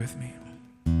With me.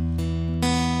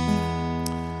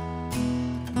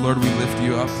 Lord, we lift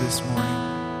you up this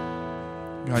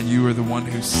morning. God, you are the one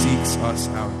who seeks us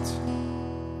out.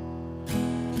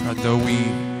 God, though we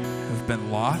have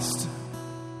been lost,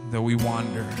 though we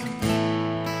wander,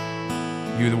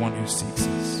 you're the one who seeks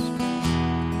us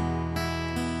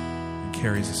and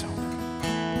carries us home.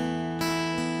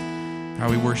 God,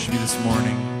 we worship you this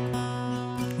morning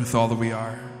with all that we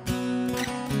are,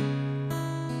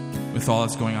 with all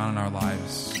that's going on in our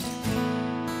lives.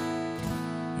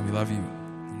 And we love you.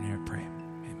 In your name I pray.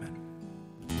 Amen.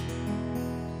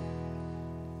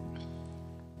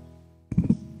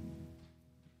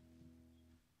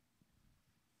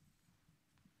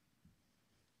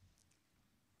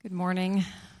 Good morning.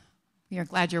 We are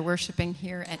glad you're worshiping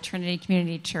here at Trinity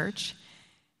Community Church.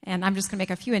 And I'm just going to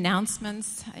make a few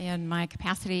announcements in my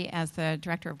capacity as the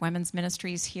Director of Women's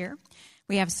Ministries here.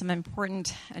 We have some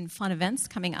important and fun events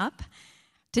coming up.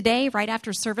 Today, right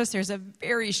after service, there's a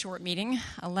very short meeting,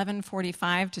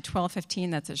 11:45 to 12:15.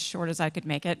 That's as short as I could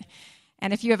make it.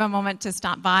 And if you have a moment to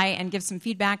stop by and give some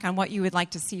feedback on what you would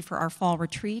like to see for our fall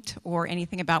retreat or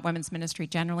anything about women's ministry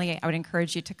generally, I would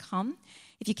encourage you to come.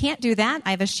 If you can't do that,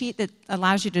 I have a sheet that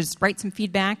allows you to just write some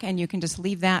feedback, and you can just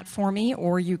leave that for me,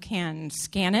 or you can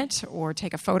scan it or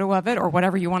take a photo of it or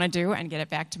whatever you want to do and get it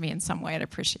back to me in some way. I'd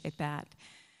appreciate that.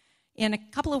 In a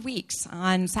couple of weeks,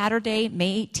 on Saturday,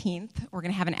 May 18th, we're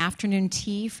going to have an afternoon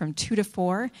tea from 2 to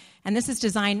 4. And this is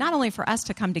designed not only for us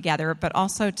to come together, but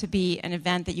also to be an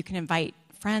event that you can invite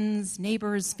friends,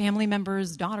 neighbors, family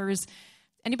members, daughters,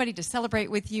 anybody to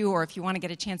celebrate with you, or if you want to get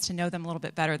a chance to know them a little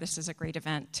bit better, this is a great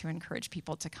event to encourage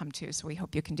people to come to. So we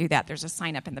hope you can do that. There's a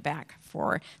sign up in the back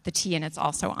for the tea, and it's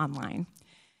also online.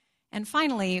 And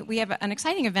finally, we have an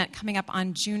exciting event coming up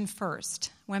on June 1st.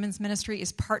 Women's Ministry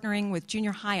is partnering with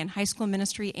junior high and high school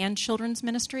ministry and children's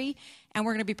ministry, and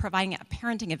we're going to be providing a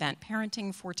parenting event,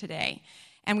 Parenting for Today.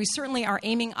 And we certainly are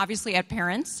aiming, obviously, at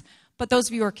parents, but those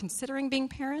of you who are considering being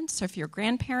parents, so if you're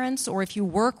grandparents, or if you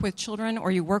work with children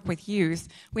or you work with youth,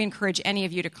 we encourage any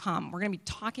of you to come. We're going to be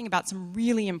talking about some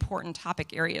really important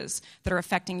topic areas that are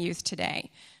affecting youth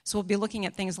today. So we'll be looking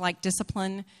at things like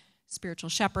discipline, spiritual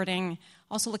shepherding,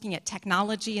 also looking at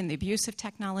technology and the abuse of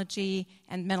technology,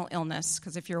 and mental illness,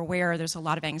 because if you're aware, there's a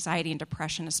lot of anxiety and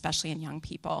depression, especially in young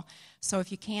people. So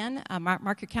if you can,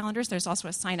 mark your calendars. There's also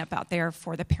a sign-up out there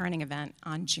for the parenting event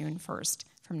on June 1st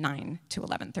from 9 to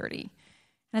 11:30. And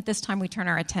at this time, we turn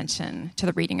our attention to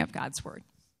the reading of God's Word.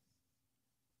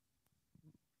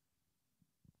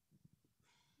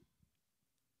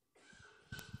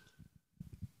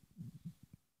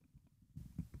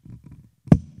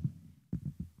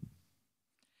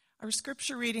 Our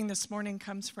scripture reading this morning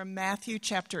comes from Matthew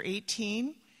chapter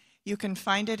 18. You can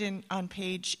find it on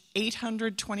page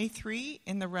 823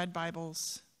 in the red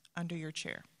Bibles under your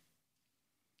chair.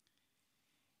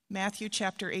 Matthew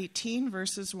chapter 18,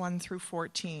 verses 1 through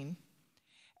 14.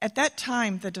 At that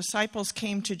time, the disciples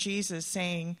came to Jesus,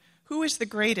 saying, "Who is the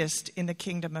greatest in the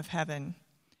kingdom of heaven?"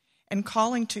 And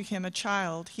calling to him a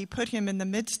child, he put him in the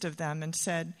midst of them and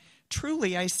said,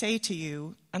 "Truly I say to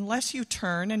you, unless you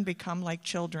turn and become like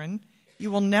children,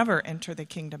 you will never enter the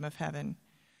kingdom of heaven.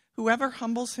 Whoever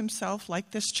humbles himself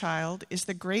like this child is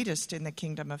the greatest in the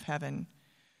kingdom of heaven.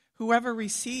 Whoever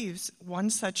receives one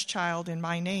such child in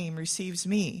my name receives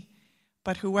me.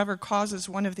 But whoever causes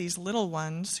one of these little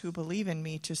ones who believe in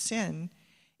me to sin,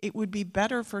 it would be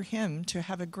better for him to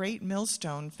have a great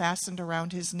millstone fastened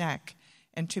around his neck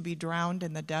and to be drowned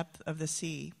in the depth of the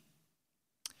sea.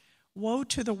 Woe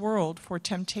to the world for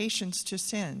temptations to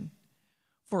sin,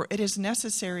 for it is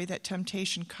necessary that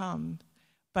temptation come,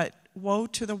 but woe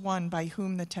to the one by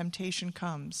whom the temptation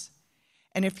comes.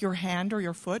 And if your hand or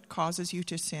your foot causes you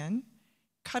to sin,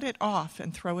 cut it off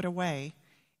and throw it away.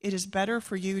 It is better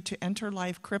for you to enter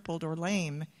life crippled or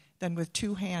lame than with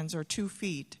 2 hands or 2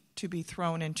 feet to be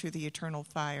thrown into the eternal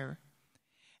fire.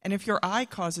 And if your eye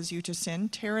causes you to sin,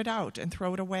 tear it out and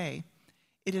throw it away.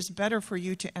 It is better for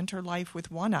you to enter life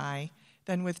with 1 eye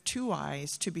than with 2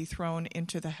 eyes to be thrown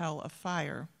into the hell of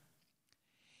fire.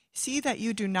 See that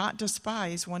you do not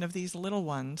despise one of these little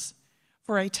ones,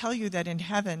 for I tell you that in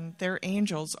heaven their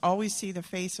angels always see the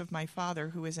face of my Father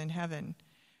who is in heaven.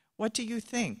 What do you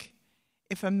think?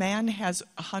 If a man has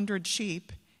 100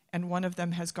 sheep and one of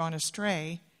them has gone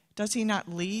astray, does he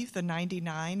not leave the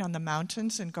 99 on the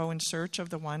mountains and go in search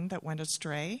of the one that went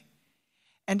astray?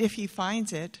 And if he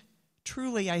finds it,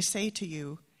 truly I say to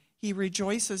you, he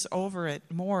rejoices over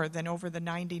it more than over the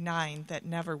 99 that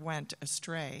never went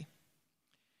astray.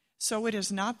 So it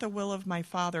is not the will of my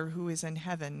Father who is in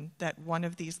heaven that one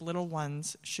of these little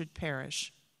ones should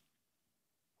perish."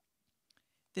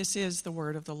 This is the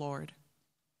word of the Lord.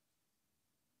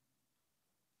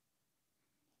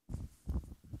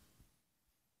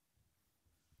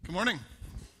 Good morning.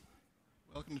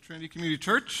 Welcome to Trinity Community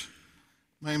Church.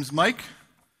 My name is Mike.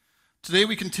 Today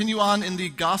we continue on in the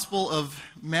Gospel of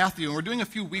Matthew, and we're doing a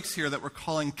few weeks here that we're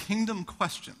calling Kingdom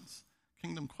Questions.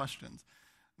 Kingdom Questions.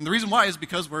 And the reason why is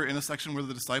because we're in a section where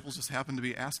the disciples just happen to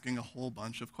be asking a whole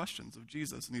bunch of questions of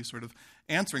Jesus, and he's sort of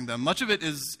answering them. Much of it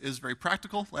is very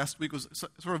practical. Last week was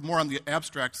sort of more on the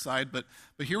abstract side, but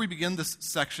here we begin this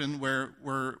section where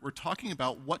we're talking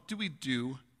about what do we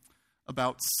do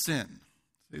about sin.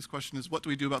 Today's question is, what do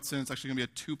we do about sin? It's actually going to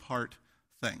be a two-part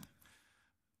thing.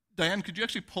 Diane, could you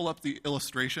actually pull up the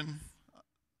illustration a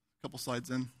couple slides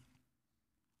in?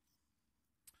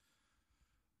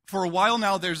 For a while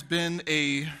now, there's been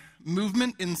a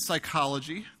movement in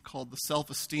psychology called the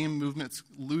self-esteem movement. It's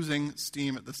losing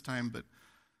steam at this time, but it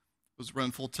was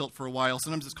running full tilt for a while.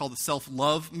 Sometimes it's called the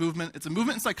self-love movement. It's a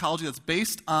movement in psychology that's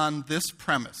based on this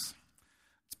premise.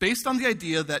 It's based on the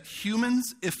idea that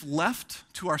humans, if left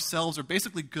to ourselves, are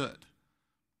basically good.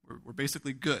 We're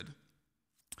basically good.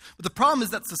 But the problem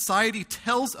is that society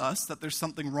tells us that there's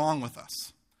something wrong with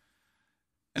us.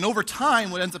 And over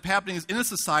time, what ends up happening is in a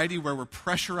society where we're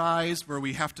pressurized, where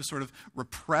we have to sort of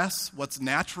repress what's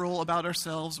natural about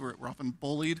ourselves, we're often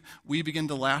bullied, we begin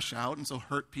to lash out, and so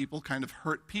hurt people kind of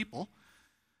hurt people.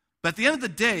 But at the end of the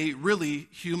day, really,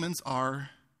 humans are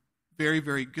very,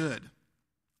 very good.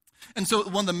 And so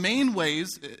one of the main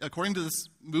ways, according to this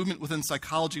movement within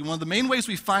psychology, one of the main ways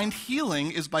we find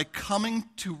healing is by coming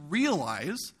to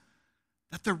realize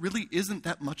that there really isn't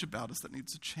that much about us that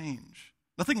needs to change.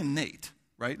 Nothing innate,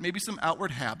 right? Maybe some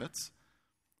outward habits,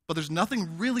 but there's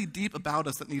nothing really deep about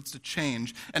us that needs to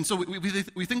change. And so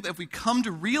we think that if we come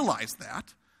to realize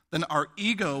that, then our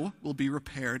ego will be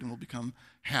repaired and we'll become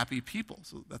happy people.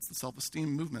 So that's the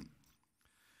self-esteem movement.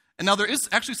 And now there is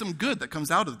actually some good that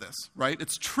comes out of this, right?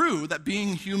 It's true that being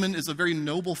human is a very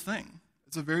noble thing.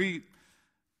 It's a very,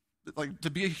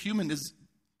 to be a human is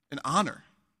an honor,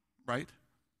 right?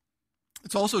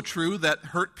 It's also true that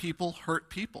hurt people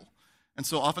hurt people. And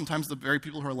so oftentimes the very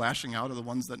people who are lashing out are the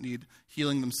ones that need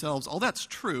healing themselves. All that's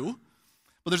true,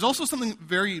 but there's also something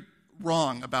very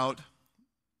wrong about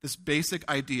this basic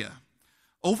idea.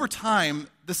 Over time,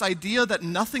 this idea that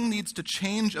nothing needs to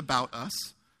change about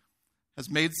us has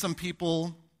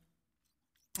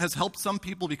helped some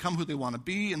people become who they want to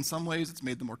be. In some ways, it's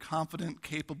made them more confident,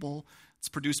 capable. It's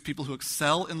produced people who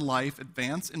excel in life,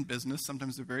 advance in business.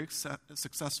 Sometimes they're very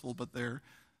successful, but they're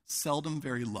seldom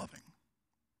very loving.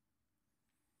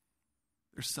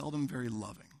 They're seldom very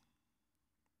loving.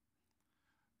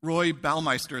 Roy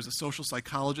Baumeister is a social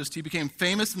psychologist. He became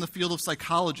famous in the field of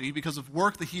psychology because of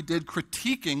work that he did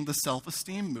critiquing the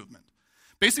self-esteem movement.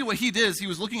 Basically what he did is he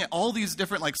was looking at all these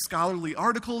different scholarly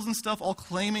articles and stuff, all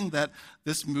claiming that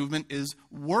this movement is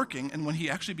working. And when he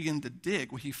actually began to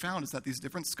dig, what he found is that these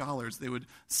different scholars, they would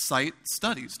cite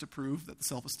studies to prove that the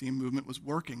self-esteem movement was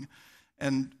working.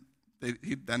 And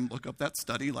he'd then look up that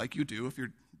study like you do if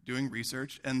you're doing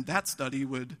research, and that study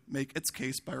would make its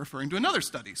case by referring to another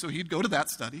study. So he'd go to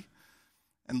that study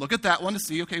and look at that one to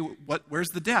see, okay, where's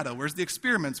the data? Where's the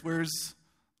experiments? Where's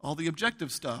all the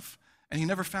objective stuff? And he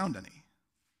never found any.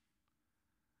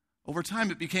 Over time,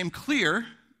 it became clear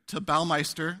to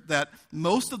Baumeister that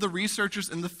most of the researchers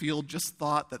in the field just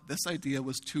thought that this idea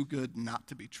was too good not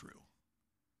to be true.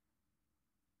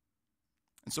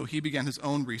 And so he began his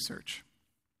own research.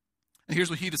 And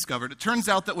here's what he discovered. It turns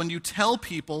out that when you tell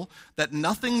people that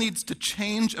nothing needs to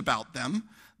change about them,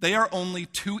 they are only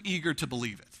too eager to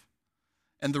believe it.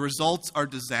 And the results are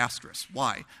disastrous.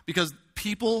 Why? Because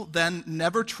people then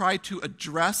never try to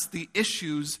address the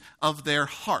issues of their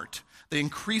heart. They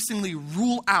increasingly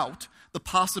rule out the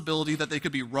possibility that they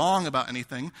could be wrong about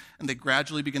anything, and they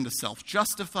gradually begin to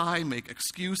self-justify, make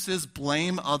excuses,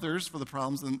 blame others for the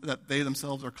problems that they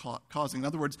themselves are causing. In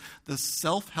other words, the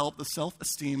self-help, the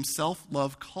self-esteem,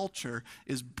 self-love culture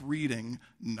is breeding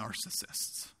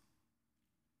narcissists.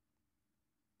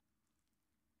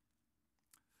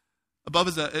 Above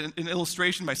is an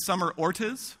illustration by Summer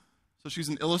Ortiz. So she's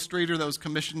an illustrator that was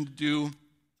commissioned to do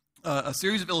a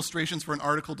series of illustrations for an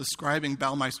article describing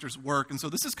Baumeister's work. And so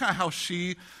this is kind of how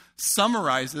she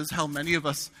summarizes how many of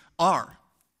us are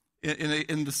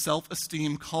in the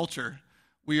self-esteem culture.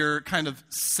 We are kind of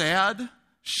sad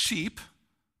sheep,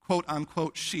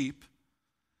 quote-unquote sheep,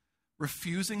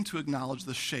 refusing to acknowledge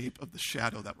the shape of the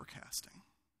shadow that we're casting.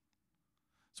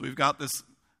 So we've got this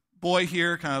boy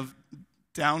here, kind of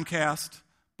downcast,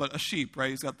 but a sheep,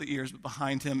 right? He's got the ears, but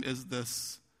behind him is the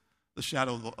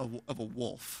shadow of a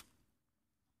wolf.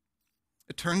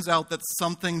 It turns out that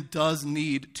something does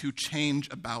need to change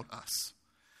about us.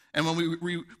 And when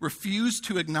we refuse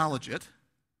to acknowledge it,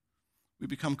 we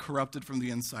become corrupted from the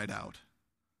inside out.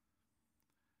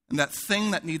 And that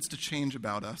thing that needs to change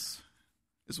about us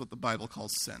is what the Bible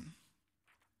calls sin.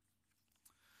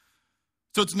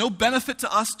 So it's no benefit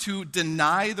to us to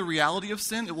deny the reality of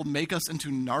sin. It will make us into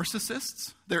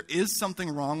narcissists. There is something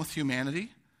wrong with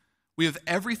humanity. We have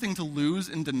everything to lose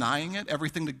in denying it,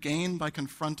 everything to gain by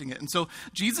confronting it. And so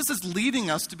Jesus is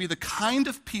leading us to be the kind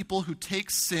of people who take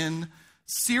sin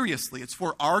seriously. It's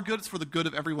for our good, it's for the good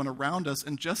of everyone around us.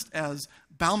 And just as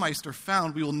Baumeister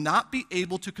found, we will not be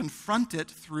able to confront it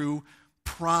through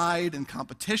pride and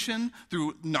competition,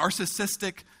 through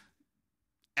narcissistic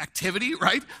activity,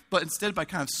 right? But instead by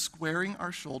kind of squaring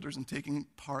our shoulders and taking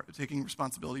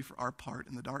responsibility for our part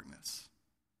in the darkness.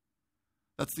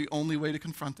 That's the only way to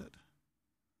confront it.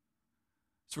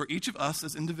 It's for each of us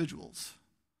as individuals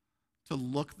to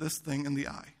look this thing in the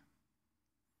eye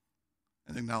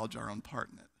and acknowledge our own part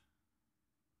in it.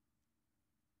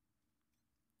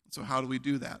 So how do we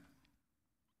do that?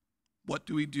 What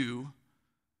do we do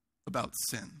about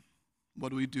sin? What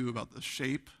do we do about the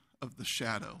shape of the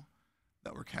shadow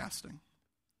that we're casting?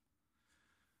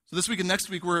 So this week and next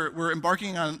week, we're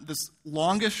embarking on this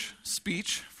longish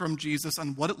speech from Jesus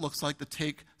on what it looks like to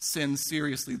take sin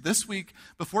seriously. This week,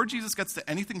 before Jesus gets to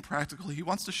anything practical, he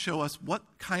wants to show us what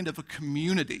kind of a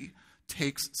community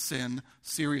takes sin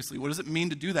seriously. What does it mean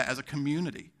to do that as a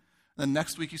community? And then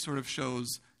next week, he sort of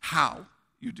shows how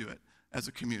you do it as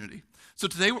a community. So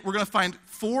today, we're going to find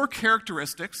 4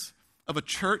 characteristics of a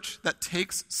church that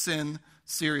takes sin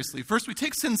seriously. First, we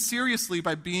take sin seriously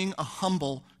by being a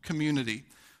humble community.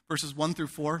 Verses 1 through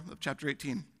 4 of chapter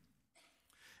 18.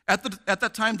 At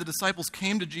that time, the disciples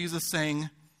came to Jesus saying,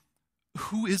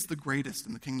 "Who is the greatest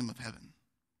in the kingdom of heaven?"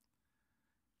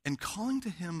 And calling to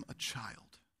him a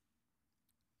child,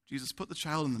 Jesus put the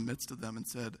child in the midst of them and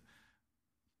said,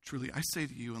 "Truly, I say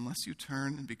to you, unless you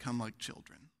turn and become like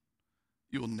children,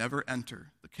 you will never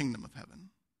enter the kingdom of heaven.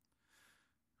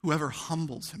 Whoever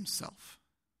humbles himself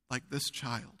like this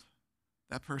child,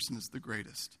 that person is the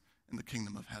greatest in the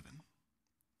kingdom of heaven."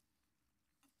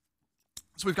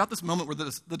 So we've got this moment where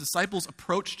the disciples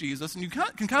approach Jesus, and you can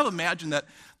kind of imagine that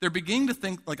they're beginning to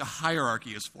think like a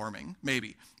hierarchy is forming,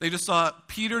 maybe. They just saw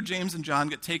Peter, James, and John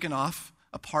get taken off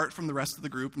apart from the rest of the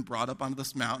group and brought up onto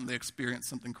this mountain. They experienced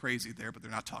something crazy there, but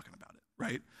they're not talking about it,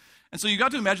 right? And so you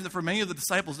got to imagine that for many of the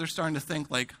disciples, they're starting to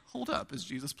think like, hold up, is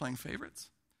Jesus playing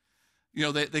favorites? You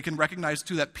know, they can recognize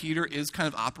too that Peter is kind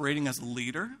of operating as a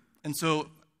leader, and so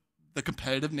the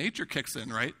competitive nature kicks in,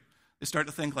 right? They start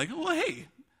to think like, oh, well, hey,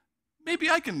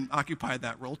 maybe I can occupy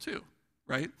that role too,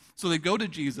 right? So they go to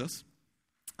Jesus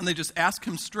and they just ask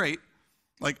him straight,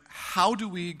 like, how do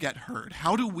we get heard?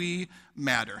 How do we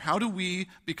matter? How do we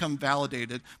become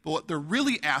validated? But what they're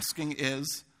really asking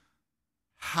is,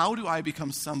 how do I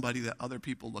become somebody that other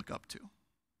people look up to?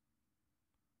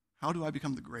 How do I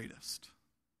become the greatest?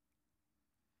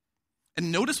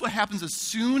 And notice what happens as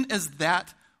soon as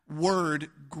that word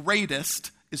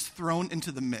greatest is thrown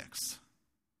into the mix.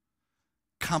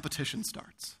 Competition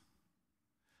starts.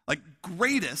 Like,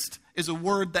 greatest is a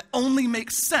word that only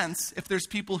makes sense if there's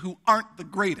people who aren't the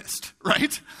greatest,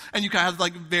 right? And you kind of have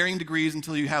like varying degrees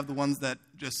until you have the ones that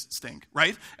just stink,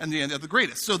 right? And the end of the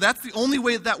greatest. So that's the only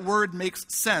way that word makes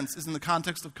sense is in the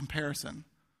context of comparison.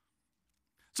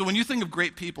 So when you think of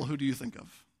great people, who do you think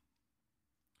of?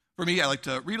 For me, I like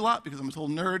to read a lot because I'm a total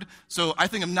nerd. So I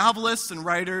think of novelists and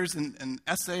writers and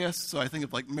essayists. So I think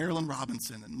of like Marilyn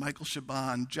Robinson and Michael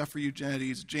Chabon, Jeffrey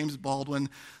Eugenides, James Baldwin.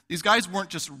 These guys weren't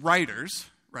just writers,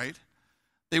 right?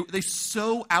 They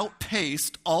so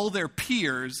outpaced all their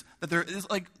peers that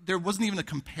there wasn't even a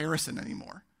comparison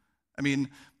anymore. I mean,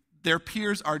 their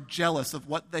peers are jealous of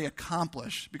what they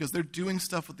accomplish because they're doing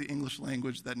stuff with the English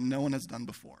language that no one has done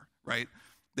before, right?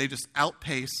 They just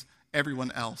outpace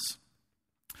everyone else.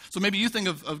 So maybe you think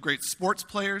of great sports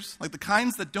players, like the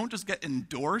kinds that don't just get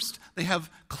endorsed, they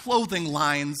have clothing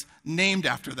lines named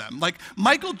after them. Like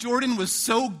Michael Jordan was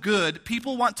so good,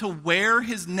 people want to wear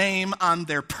his name on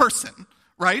their person,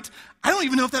 right? I don't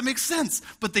even know if that makes sense,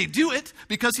 but they do it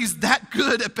because he's that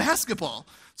good at basketball.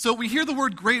 So we hear the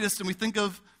word greatest and we think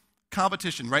of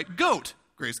competition, right? GOAT,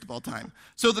 greatest of all time.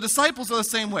 So the disciples are the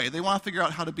same way. They want to figure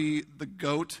out how to be the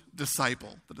GOAT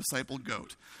disciple, the disciple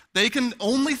GOAT. They can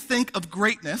only think of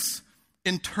greatness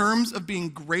in terms of being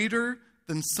greater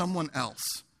than someone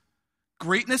else.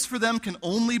 Greatness for them can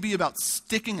only be about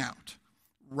sticking out,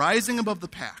 rising above the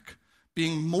pack,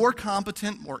 being more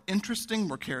competent, more interesting,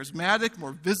 more charismatic,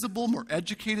 more visible, more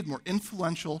educated, more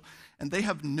influential, and they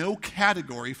have no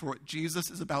category for what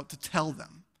Jesus is about to tell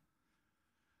them.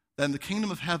 That in the kingdom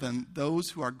of heaven, those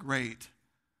who are great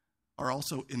are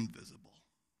also invisible.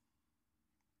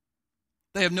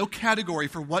 They have no category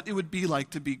for what it would be like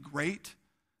to be great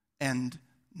and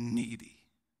needy,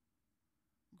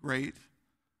 great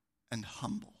and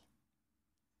humble.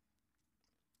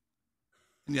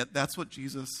 And yet that's what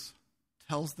Jesus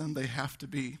tells them they have to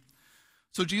be.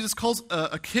 So Jesus calls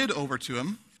a kid over to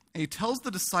him, and he tells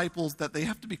the disciples that they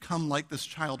have to become like this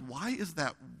child. Why is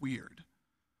that weird?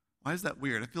 Why is that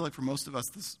weird? I feel like for most of us,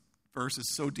 this verse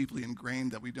is so deeply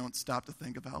ingrained that we don't stop to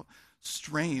think about how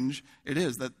strange it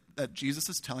is that Jesus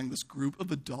is telling this group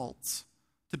of adults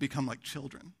to become like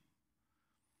children.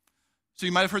 So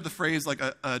you might have heard the phrase like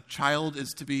a child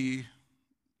is to be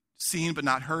seen but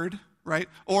not heard, right?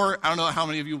 Or I don't know how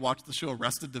many of you watched the show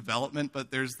Arrested Development, but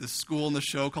there's this school in the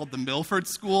show called the Milford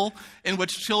School in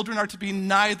which children are to be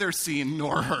neither seen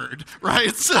nor heard,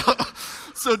 right?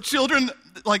 So children,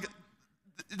 like,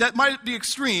 that might be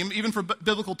extreme even for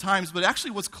biblical times, but it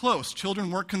actually was close.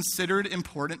 Children weren't considered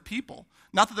important people.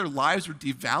 Not that their lives were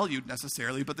devalued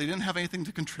necessarily, but they didn't have anything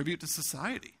to contribute to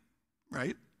society,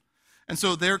 right? And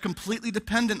so they're completely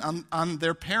dependent on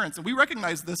their parents. And we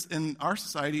recognize this in our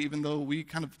society, even though we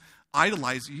kind of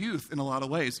idolize youth in a lot of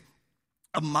ways.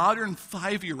 A modern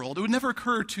 5-year-old, it would never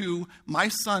occur to my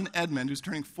son Edmund, who's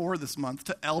turning 4 this month,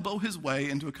 to elbow his way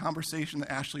into a conversation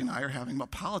that Ashley and I are having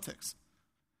about politics.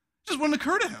 It just wouldn't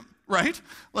occur to him, right?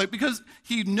 Like, because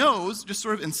he knows, just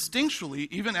sort of instinctually,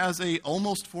 even as a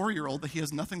almost 4-year-old, that he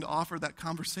has nothing to offer that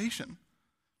conversation.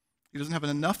 He doesn't have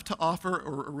enough to offer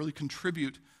or really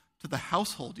contribute to the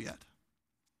household yet.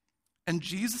 And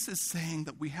Jesus is saying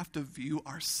that we have to view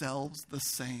ourselves the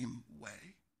same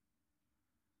way.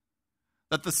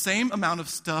 That the same amount of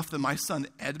stuff that my son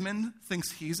Edmund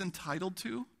thinks he's entitled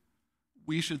to,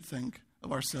 we should think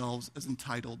of ourselves as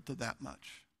entitled to that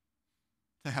much.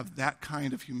 To have that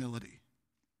kind of humility.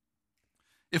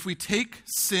 If we take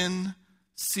sin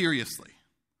seriously,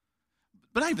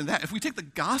 but not even that, if we take the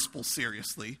gospel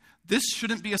seriously, this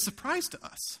shouldn't be a surprise to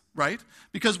us, right?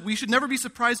 Because we should never be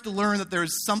surprised to learn that there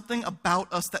is something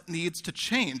about us that needs to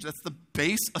change. That's the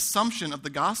base assumption of the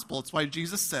gospel. It's why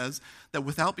Jesus says that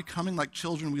without becoming like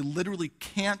children, we literally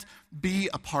can't be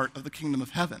a part of the kingdom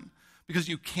of heaven. Because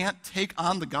you can't take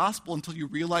on the gospel until you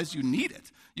realize you need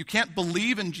it. You can't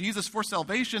believe in Jesus for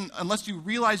salvation unless you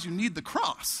realize you need the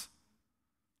cross.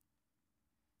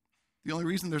 The only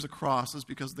reason there's a cross is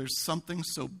because there's something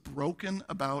so broken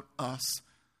about us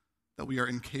that we are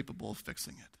incapable of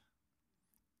fixing it.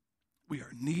 We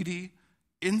are needy,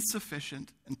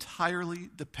 insufficient, entirely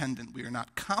dependent. We are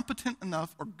not competent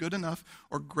enough or good enough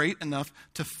or great enough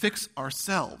to fix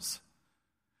ourselves.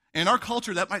 In our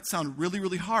culture, that might sound really,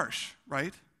 really harsh,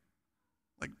 right?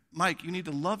 Like, Mike, you need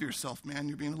to love yourself, man.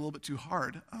 You're being a little bit too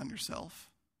hard on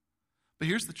yourself. But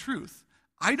here's the truth.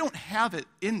 I don't have it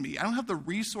in me. I don't have the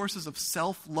resources of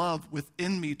self-love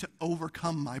within me to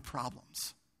overcome my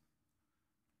problems.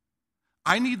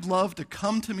 I need love to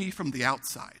come to me from the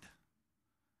outside.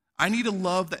 I need a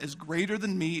love that is greater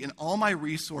than me and all my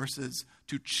resources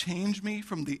to change me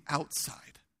from the outside.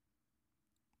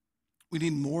 We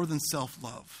need more than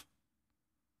self-love.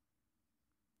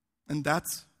 And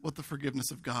that's what the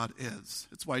forgiveness of God is.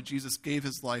 It's why Jesus gave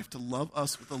his life to love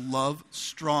us with a love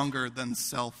stronger than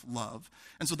self-love.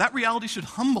 And so that reality should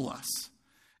humble us.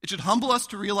 It should humble us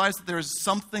to realize that there is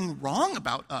something wrong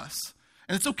about us.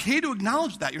 And it's okay to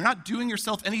acknowledge that. You're not doing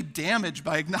yourself any damage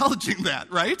by acknowledging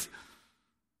that, right?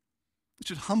 It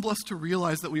should humble us to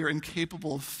realize that we are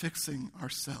incapable of fixing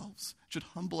ourselves. It should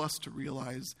humble us to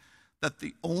realize that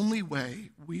the only way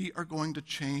we are going to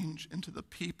change into the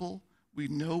people we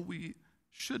know we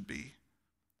should be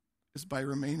is by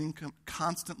remaining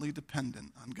constantly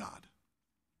dependent on God.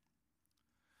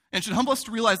 And it should humble us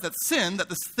to realize that sin, that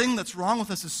this thing that's wrong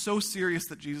with us, is so serious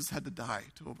that Jesus had to die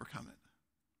to overcome it.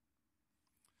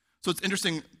 So it's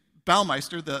interesting,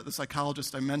 Baumeister, the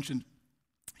psychologist I mentioned,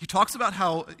 he talks about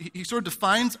how he sort of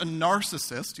defines a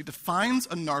narcissist. He defines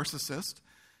a narcissist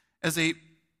as a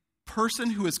person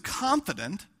who is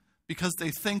confident because they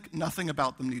think nothing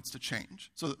about them needs to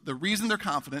change. So the reason they're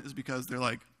confident is because they're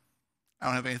like, I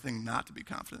don't have anything not to be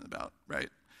confident about, right?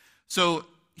 So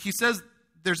he says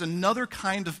there's another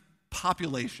kind of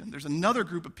population. There's another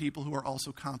group of people who are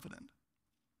also confident.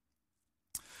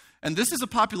 And this is a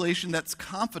population that's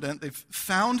confident. They've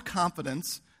found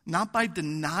confidence not by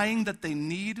denying that they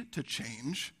need to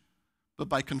change, but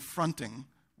by confronting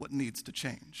what needs to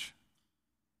change.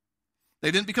 They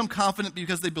didn't become confident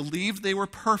because they believed they were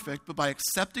perfect, but by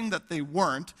accepting that they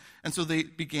weren't, and so they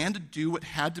began to do what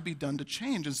had to be done to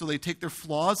change. And so they take their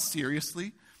flaws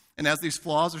seriously, and as these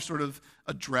flaws are sort of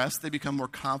addressed, they become more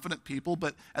confident people,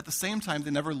 but at the same time, they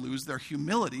never lose their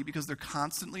humility because they're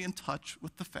constantly in touch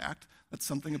with the fact that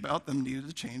something about them needed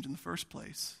to change in the first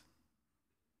place.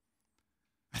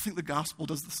 I think the gospel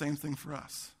does the same thing for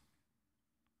us.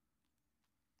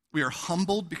 We are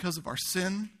humbled because of our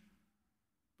sin,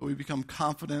 but we become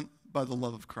confident by the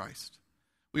love of Christ.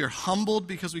 We are humbled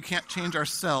because we can't change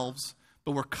ourselves,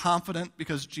 but we're confident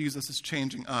because Jesus is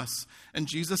changing us. And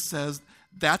Jesus says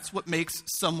that's what makes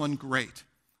someone great.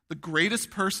 The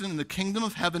greatest person in the kingdom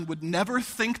of heaven would never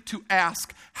think to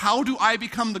ask, how do I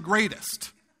become the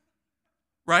greatest?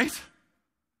 Right?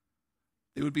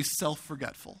 They would be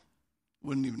self-forgetful. It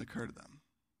wouldn't even occur to them.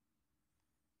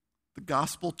 The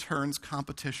gospel turns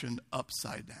competition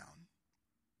upside down.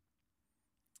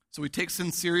 So we take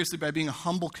sin seriously by being a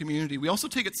humble community. We also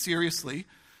take it seriously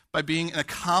by being an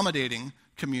accommodating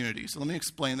community. So let me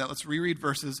explain that. Let's reread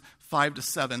verses 5 to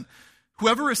 7.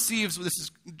 Whoever receives, this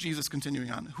is Jesus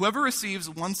continuing on, whoever receives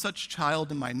one such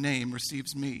child in my name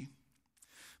receives me.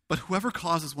 But whoever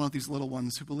causes one of these little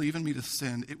ones who believe in me to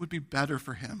sin, it would be better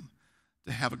for him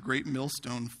to have a great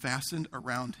millstone fastened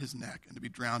around his neck and to be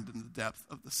drowned in the depth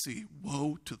of the sea.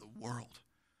 Woe to the world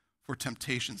for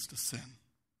temptations to sin.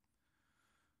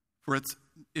 For it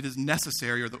is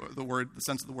necessary, or the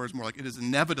sense of the word is more like it is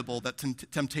inevitable that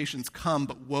temptations come,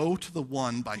 but woe to the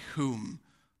one by whom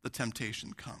the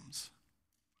temptation comes.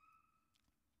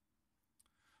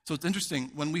 So it's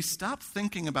interesting, when we stop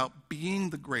thinking about being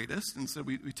the greatest, instead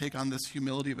we take on this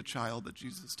humility of a child that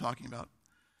Jesus is talking about,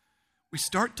 we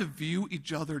start to view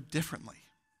each other differently.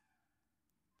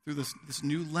 Through this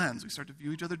new lens, we start to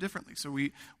view each other differently. So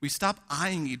we stop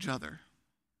eyeing each other.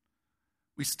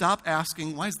 We stop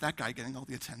asking, why is that guy getting all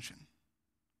the attention?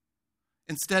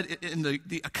 Instead, in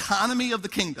the economy of the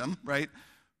kingdom, right,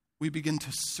 we begin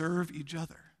to serve each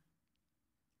other.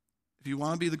 If you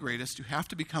want to be the greatest, you have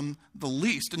to become the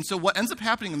least. And so what ends up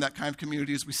happening in that kind of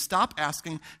community is we stop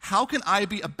asking, how can I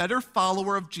be a better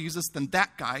follower of Jesus than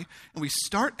that guy? And we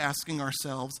start asking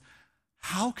ourselves,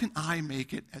 how can I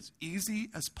make it as easy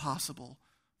as possible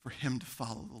for him to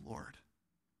follow the Lord?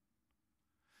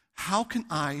 How can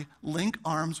I link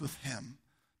arms with him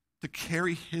to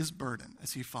carry his burden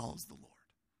as he follows the Lord?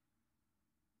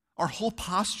 Our whole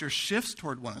posture shifts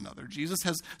toward one another. Jesus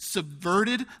has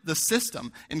subverted the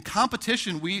system. In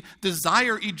competition, we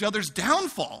desire each other's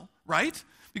downfall, right?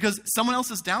 Because someone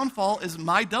else's downfall is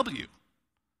my W.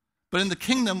 But in the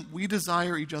kingdom, we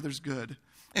desire each other's good.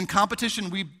 In competition,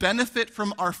 we benefit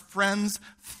from our friends'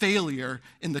 failure.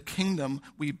 In the kingdom,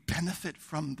 we benefit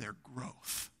from their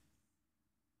growth.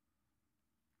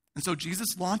 And so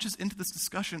Jesus launches into this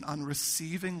discussion on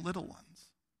receiving little ones.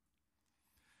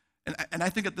 And I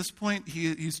think at this point,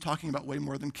 he's talking about way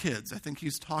more than kids. I think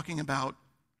he's talking about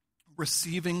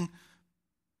receiving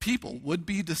people,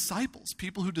 would-be disciples,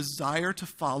 people who desire to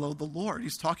follow the Lord.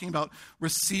 He's talking about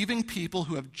receiving people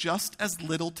who have just as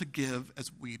little to give as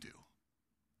we do.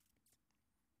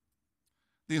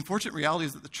 The unfortunate reality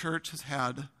is that the church has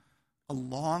had a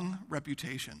long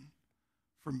reputation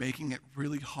for making it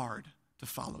really hard to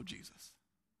follow Jesus.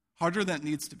 Harder than it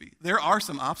needs to be. There are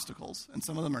some obstacles, and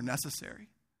some of them are necessary.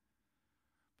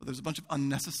 But there's a bunch of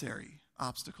unnecessary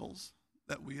obstacles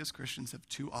that we as Christians have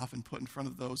too often put in front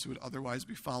of those who would otherwise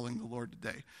be following the Lord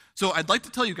today. So I'd like to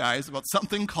tell you guys about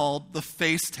something called the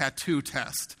face tattoo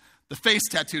test. The face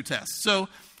tattoo test. So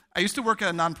I used to work at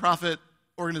a nonprofit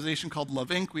organization called Love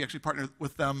Inc. We actually partner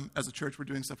with them as a church. We're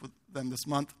doing stuff with them this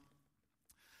month.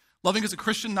 Love Inc. is a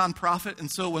Christian nonprofit,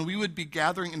 and so when we would be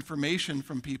gathering information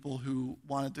from people who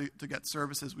wanted to get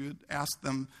services, we would ask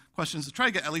them questions to try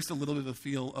to get at least a little bit of a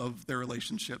feel of their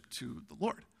relationship to the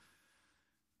Lord.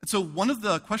 And so one of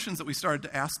the questions that we started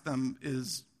to ask them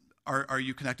is, are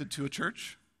you connected to a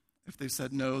church? If they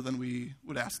said no, then we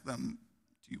would ask them,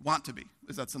 do you want to be?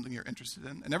 Is that something you're interested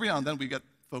in? And every now and then we get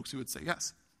folks who would say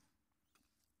yes.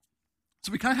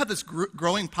 So we kind of had this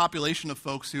growing population of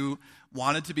folks who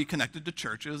wanted to be connected to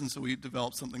churches, and so we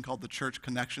developed something called the Church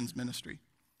Connections Ministry.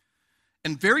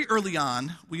 And very early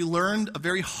on, we learned a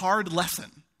very hard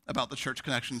lesson about the Church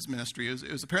Connections Ministry.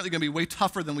 It was apparently going to be way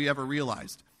tougher than we ever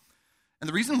realized. And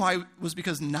the reason why was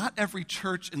because not every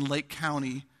church in Lake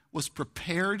County was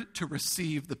prepared to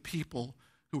receive the people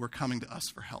who were coming to us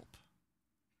for help.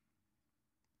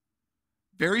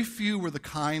 Very few were the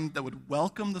kind that would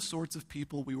welcome the sorts of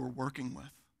people we were working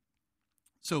with.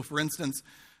 So, for instance,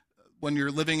 when you're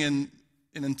living in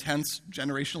intense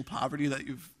generational poverty that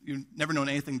you've never known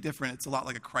anything different, it's a lot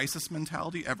like a crisis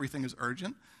mentality. Everything is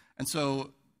urgent. And so,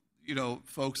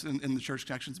 folks in the Church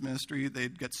Connections Ministry,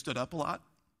 they'd get stood up a lot.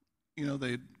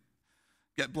 They'd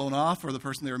get blown off, or the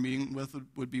person they were meeting with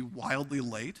would be wildly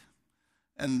late.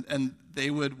 And they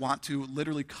would want to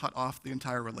literally cut off the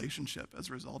entire relationship as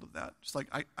a result of that. Just like,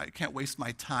 I can't waste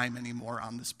my time anymore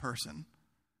on this person,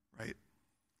 right?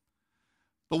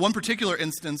 But one particular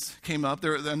instance came up.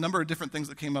 There are a number of different things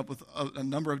that came up with a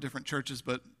number of different churches,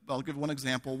 but I'll give one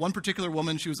example. One particular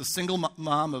woman, she was a single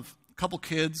mom of a couple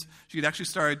kids. She had actually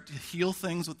started to heal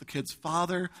things with the kid's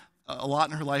father. A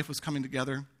lot in her life was coming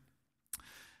together.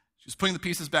 She was putting the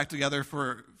pieces back together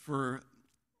from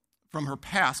her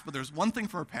past, but there's one thing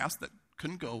from her past that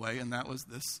couldn't go away, and that was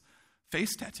this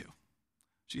face tattoo.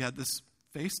 She had this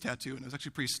face tattoo, and it was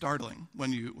actually pretty startling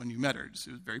when you met her.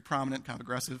 She was very prominent, kind of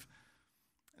aggressive.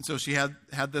 And so she had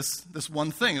this one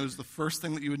thing. It was the first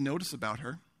thing that you would notice about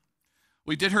her.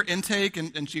 We did her intake,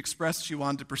 and she expressed she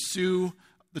wanted to pursue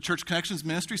the Church Connections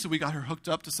ministry, so we got her hooked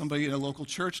up to somebody in a local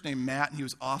church named Matt, and he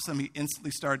was awesome. He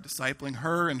instantly started discipling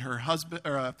her and her husband,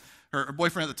 or her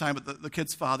boyfriend at the time, but the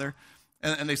kid's father.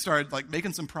 And they started like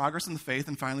making some progress in the faith,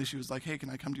 and finally she was like, hey,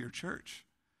 can I come to your church?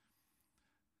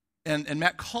 And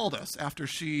Matt called us after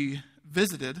she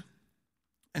visited,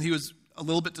 and he was a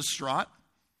little bit distraught.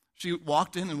 She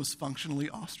walked in and was functionally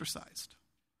ostracized.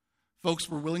 Folks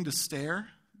were willing to stare,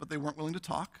 but they weren't willing to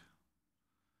talk.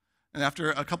 And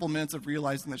after a couple minutes of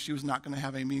realizing that she was not going to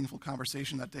have a meaningful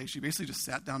conversation that day, she basically just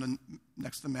sat down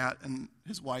next to Matt and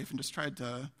his wife and just tried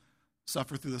to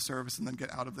suffer through the service and then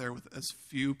get out of there with as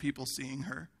few people seeing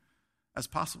her as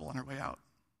possible on her way out.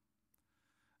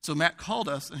 So Matt called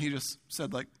us, and he just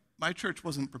said, like, my church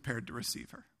wasn't prepared to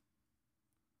receive her.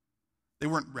 They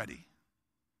weren't ready.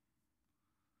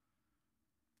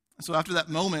 And so after that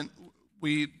moment,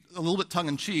 a little bit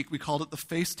tongue-in-cheek, we called it the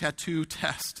face tattoo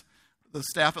test. The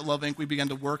staff at Love Inc., we began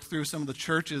to work through some of the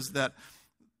churches that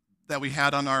we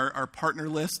had on our partner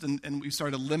list, and we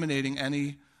started eliminating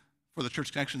any for the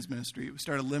Church Connections ministry. We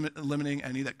started eliminating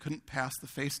any that couldn't pass the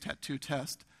face tattoo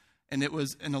test, and it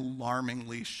was an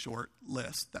alarmingly short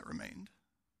list that remained.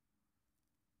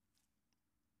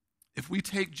 If we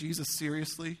take Jesus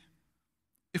seriously,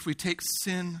 if we take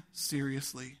sin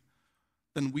seriously,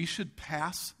 then we should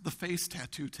pass the face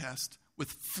tattoo test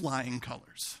with flying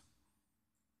colors.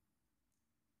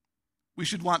 We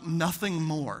should want nothing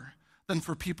more than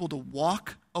for people to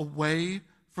walk away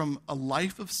from a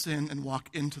life of sin and walk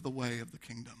into the way of the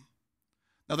kingdom.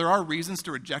 Now, there are reasons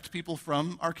to reject people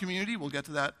from our community. We'll get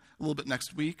to that a little bit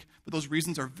next week, but those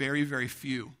reasons are very, very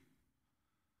few.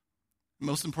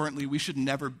 Most importantly, we should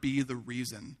never be the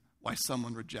reason why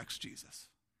someone rejects Jesus.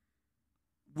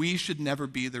 We should never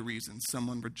be the reason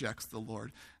someone rejects the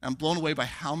Lord. And I'm blown away by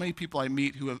how many people I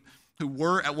meet who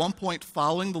were at one point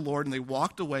following the Lord, and they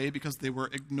walked away because they were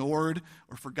ignored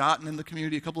or forgotten in the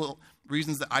community. A couple of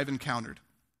reasons that I've encountered.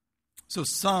 So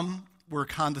some were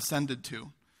condescended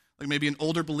to. Like maybe an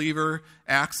older believer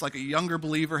acts like a younger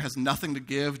believer, has nothing to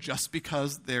give just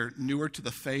because they're newer to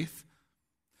the faith.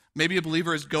 Maybe a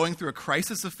believer is going through a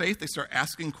crisis of faith. They start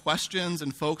asking questions,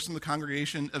 and folks in the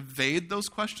congregation evade those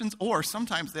questions, or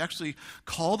sometimes they actually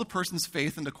call the person's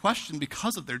faith into question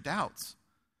because of their doubts.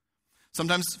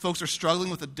 Sometimes folks are struggling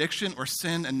with addiction or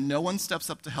sin, and no one steps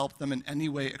up to help them in any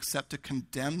way except to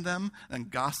condemn them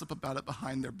and gossip about it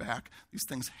behind their back. These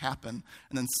things happen.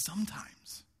 And then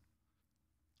sometimes,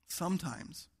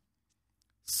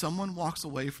 someone walks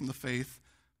away from the faith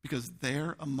because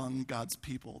they're among God's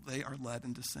people. They are led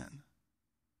into sin.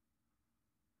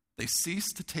 They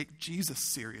cease to take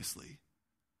Jesus seriously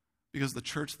because the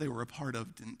church they were a part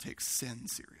of didn't take sin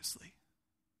seriously.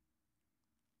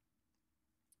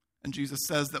 And Jesus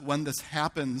says that when this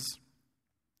happens,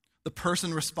 the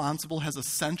person responsible has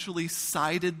essentially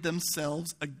sided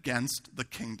themselves against the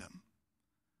kingdom.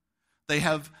 They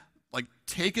have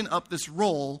taken up this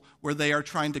role where they are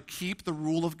trying to keep the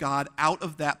rule of God out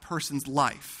of that person's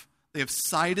life. They have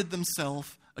sided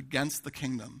themselves against the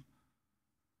kingdom.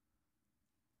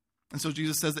 And so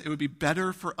Jesus says that it would be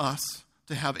better for us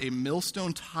to have a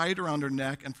millstone tied around our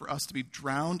neck and for us to be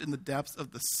drowned in the depths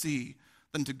of the sea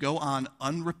than to go on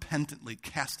unrepentantly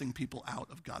casting people out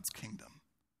of God's kingdom.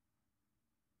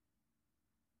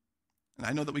 And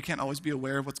I know that we can't always be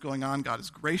aware of what's going on. God is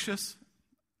gracious.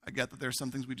 I get that there are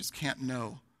some things we just can't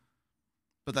know.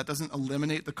 But that doesn't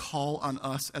eliminate the call on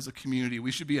us as a community.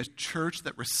 We should be a church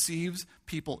that receives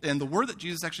people in. The word that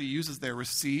Jesus actually uses there,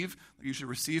 receive, you should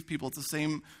receive people. It's the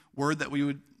same word that we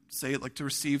would say like to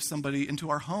receive somebody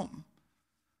into our home.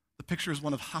 The picture is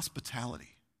one of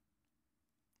hospitality.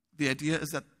 The idea is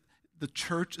that the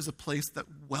church is a place that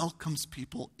welcomes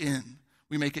people in.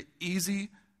 We make it easy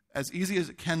as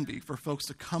it can be for folks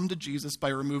to come to Jesus by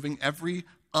removing every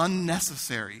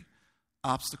unnecessary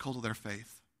obstacle to their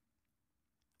faith.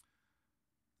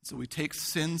 So we take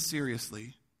sin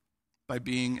seriously by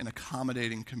being an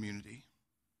accommodating community.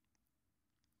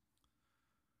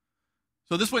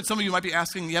 So at this point, some of you might be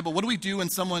asking, yeah, but what do we do when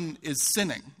someone is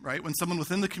sinning, right? When someone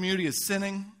within the community is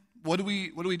sinning, what do we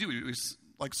do? We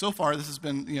Like so far, this has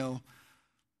been,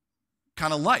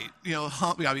 kind of light. We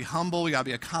got to be humble. We got to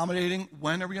be accommodating.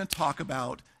 When are we going to talk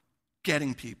about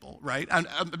getting people, right? I'm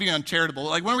being uncharitable.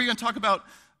 Like, when are we going to talk about,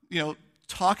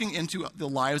 talking into the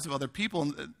lives of other people?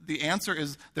 And the answer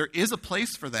is there is a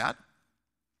place for that.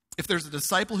 If there's a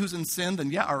disciple who's in sin, then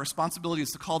yeah, our responsibility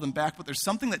is to call them back. But there's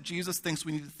something that Jesus thinks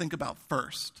we need to think about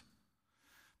first.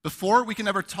 Before we can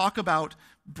ever talk about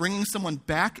bringing someone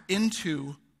back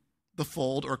into the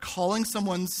fold or calling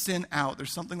someone's sin out,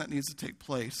 there's something that needs to take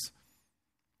place.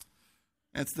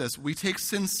 And it's this: we take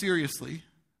sin seriously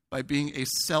by being a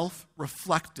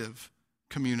self-reflective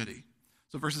community.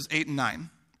 So verses 8 and 9.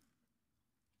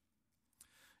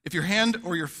 If your hand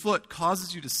or your foot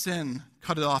causes you to sin,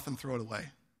 cut it off and throw it away.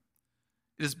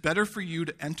 It is better for you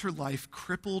to enter life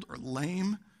crippled or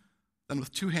lame than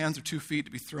with 2 hands or 2 feet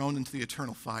to be thrown into the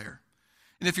eternal fire.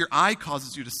 And if your eye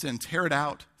causes you to sin, tear it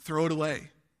out, throw it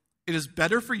away. It is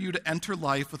better for you to enter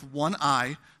life with 1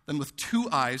 eye than with 2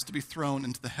 eyes to be thrown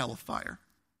into the hell of fire.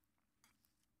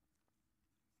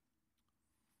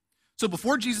 So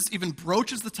before Jesus even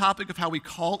broaches the topic of how we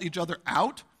call each other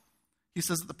out, he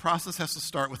says that the process has to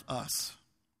start with us.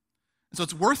 And so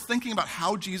it's worth thinking about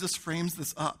how Jesus frames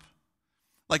this up.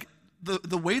 Like,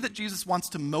 the way that Jesus wants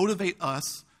to motivate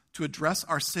us to address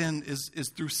our sin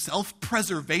is through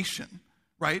self-preservation,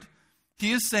 right?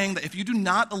 He is saying that if you do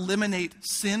not eliminate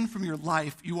sin from your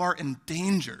life, you are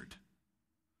endangered.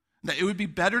 That it would be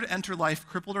better to enter life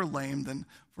crippled or lame than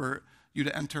for you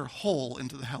to enter whole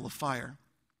into the hell of fire.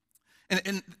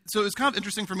 And so it's kind of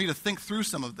interesting for me to think through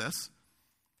some of this,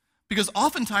 because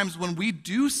oftentimes when we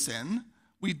do sin,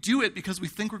 we do it because we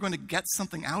think we're going to get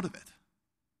something out of it.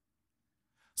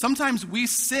 Sometimes we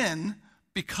sin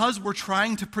because we're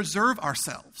trying to preserve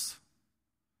ourselves.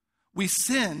 We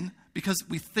sin because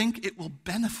we think it will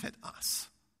benefit us.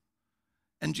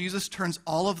 And Jesus turns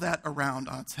all of that around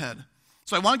on its head.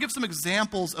 So I want to give some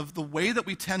examples of the way that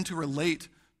we tend to relate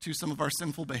to some of our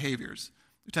sinful behaviors.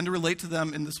 We tend to relate to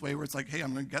them in this way where it's like, hey,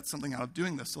 I'm going to get something out of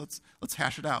doing this, so let's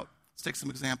hash it out. Let's take some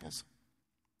examples.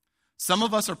 Some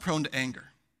of us are prone to anger.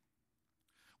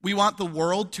 We want the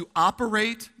world to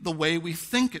operate the way we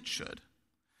think it should.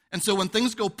 And so when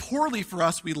things go poorly for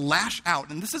us, we lash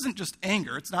out. And this isn't just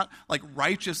anger. It's not like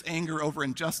righteous anger over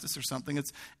injustice or something.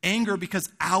 It's anger because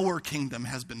our kingdom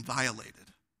has been violated.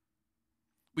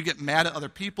 We get mad at other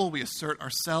people. We assert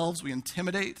ourselves. We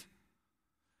intimidate.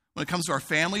 When it comes to our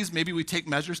families, maybe we take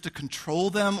measures to control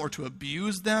them or to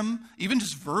abuse them, even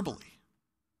just verbally.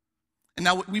 And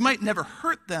now we might never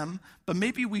hurt them, but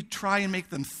maybe we try and make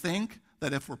them think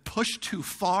that if we're pushed too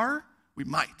far, we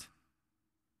might.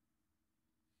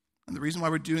 And the reason why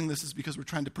we're doing this is because we're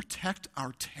trying to protect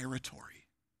our territory.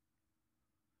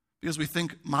 Because we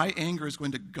think my anger is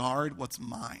going to guard what's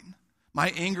mine.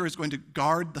 My anger is going to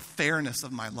guard the fairness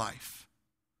of my life.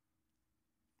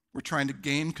 We're trying to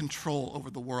gain control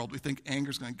over the world. We think anger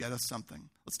is going to get us something.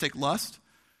 Let's take lust.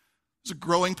 There's a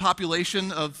growing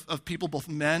population of people, both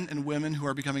men and women, who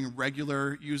are becoming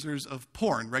regular users of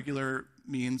porn. Regular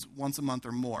means once a month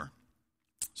or more.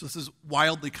 So this is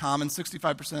wildly common.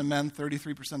 65% of men,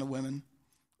 33% of women.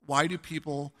 Why do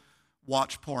people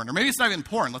watch porn? Or maybe it's not even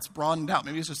porn. Let's broaden it out.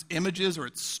 Maybe it's just images, or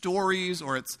it's stories,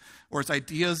 or it's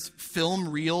ideas, film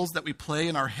reels that we play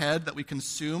in our head that we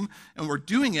consume. And we're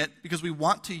doing it because we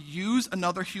want to use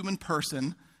another human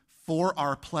person for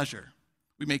our pleasure.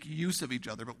 We make use of each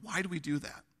other. But why do we do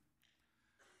that?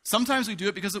 Sometimes we do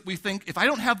it because we think, if I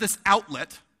don't have this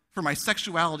outlet for my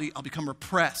sexuality, I'll become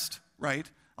repressed, right?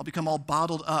 I'll become all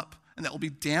bottled up, and that will be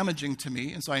damaging to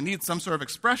me. And so I need some sort of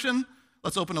expression.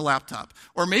 Let's open a laptop.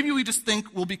 Or maybe we just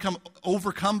think we'll become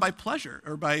overcome by pleasure,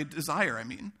 or by desire,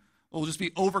 We'll just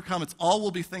be overcome. It's all we'll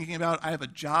be thinking about. I have a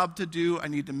job to do. I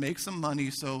need to make some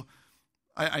money, so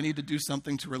I need to do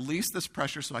something to release this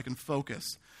pressure so I can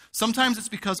focus. Sometimes it's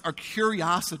because our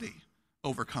curiosity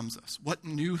overcomes us. What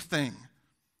new thing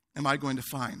am I going to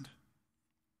find?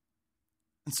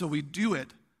 And so we do it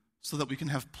so that we can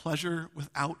have pleasure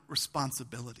without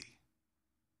responsibility.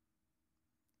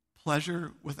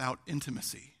 Pleasure without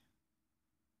intimacy.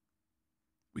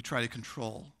 We try to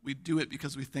control. We do it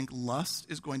because we think lust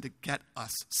is going to get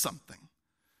us something.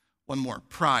 One more,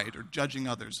 pride or judging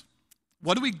others.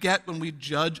 What do we get when we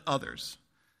judge others?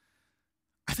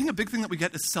 I think a big thing that we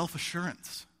get is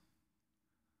self-assurance.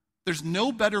 There's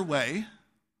no better way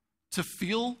to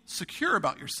feel secure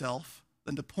about yourself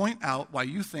than to point out why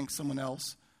you think someone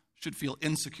else should feel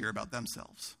insecure about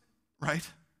themselves, right?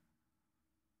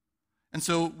 And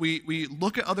so we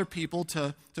look at other people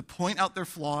to point out their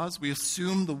flaws. We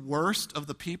assume the worst of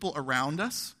the people around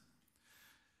us.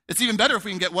 It's even better if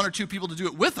we can get 1 or 2 people to do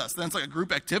it with us. Then it's like a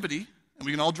group activity. and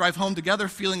we can all drive home together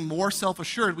feeling more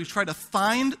self-assured. We try to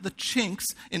find the chinks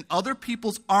in other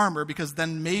people's armor because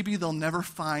then maybe they'll never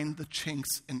find the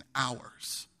chinks in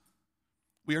ours.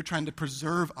 We are trying to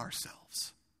preserve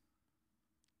ourselves.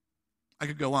 I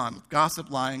could go on with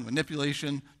gossip, lying,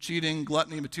 manipulation, cheating,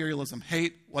 gluttony, materialism,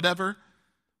 hate, whatever.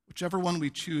 Whichever one we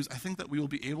choose, I think that we will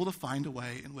be able to find a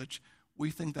way in which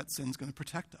we think that sin's going to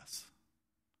protect us.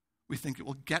 We think it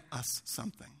will get us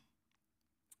something.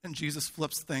 And Jesus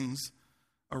flips things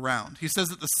around. He says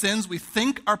that the sins we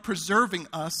think are preserving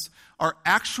us are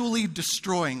actually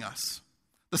destroying us.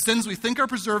 The sins we think are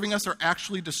preserving us are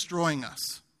actually destroying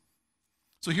us.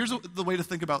 So here's the way to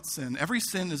think about sin. Every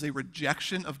sin is a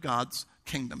rejection of God's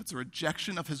kingdom. It's a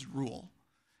rejection of his rule.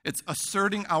 It's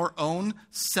asserting our own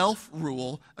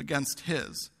self-rule against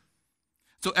his.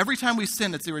 So every time we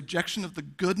sin, it's a rejection of the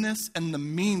goodness and the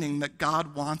meaning that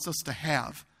God wants us to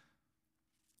have.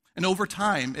 And over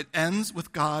time, it ends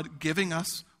with God giving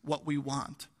us what we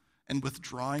want and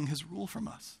withdrawing his rule from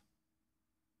us.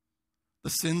 The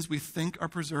sins we think are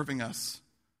preserving us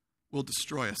will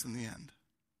destroy us in the end.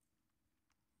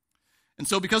 And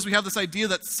so because we have this idea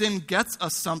that sin gets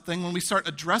us something, when we start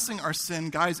addressing our sin,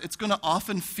 guys, it's going to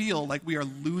often feel like we are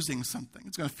losing something.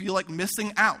 It's going to feel like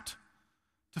missing out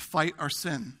to fight our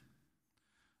sin.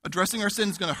 Addressing our sin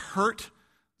is going to hurt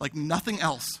like nothing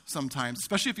else sometimes,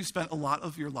 especially if you spent a lot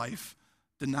of your life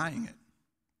denying it.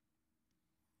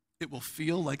 It will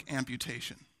feel like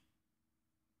amputation.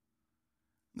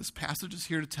 This passage is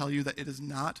here to tell you that it is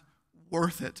not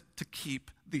worth it to keep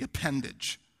the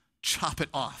appendage. Chop it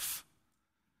off.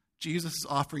 Jesus is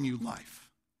offering you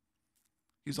life.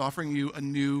 He's offering you a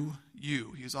new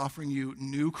you. He's offering you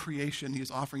new creation. He is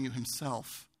offering you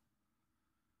himself.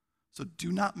 So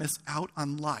do not miss out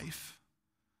on life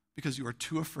because you are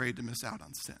too afraid to miss out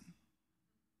on sin.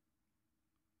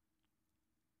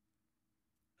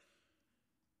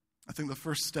 I think the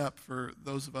first step for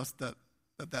those of us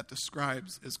that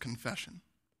describes is confession.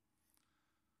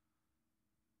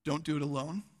 Don't do it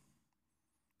alone.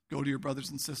 Go to your brothers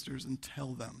and sisters and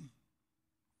tell them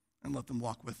and let them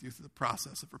walk with you through the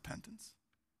process of repentance.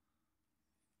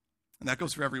 And that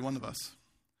goes for every one of us.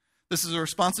 This is a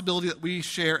responsibility that we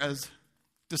share as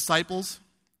disciples.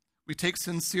 We take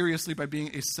sin seriously by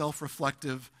being a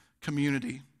self-reflective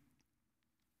community.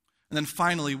 And then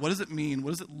finally, what does it mean?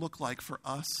 What does it look like for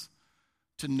us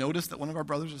to notice that one of our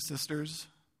brothers or sisters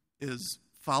is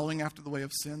following after the way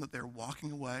of sin, that they're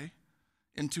walking away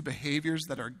into behaviors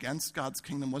that are against God's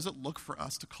kingdom? What does it look for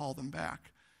us to call them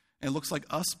back? And it looks like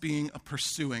us being a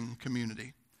pursuing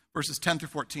community. Verses 10 through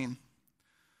 14.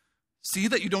 See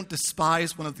that you don't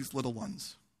despise one of these little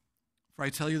ones. For I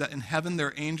tell you that in heaven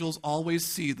their angels always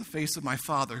see the face of my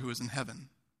Father who is in heaven.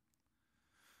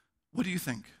 What do you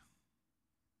think?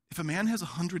 If a man has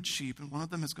 100 sheep and one of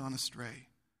them has gone astray,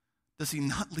 does he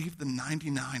not leave the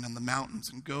 99 on the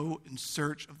mountains and go in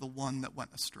search of the one that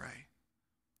went astray?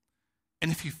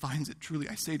 And if he finds it, truly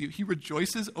I say to you, he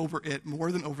rejoices over it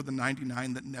more than over the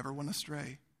 99 that never went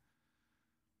astray.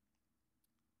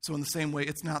 So in the same way,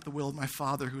 it's not the will of my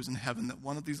Father who is in heaven that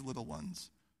one of these little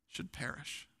ones should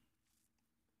perish.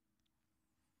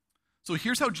 So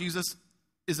here's how Jesus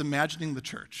is imagining the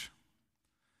church.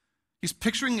 He's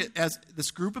picturing it as this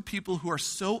group of people who are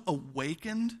so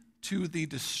awakened to the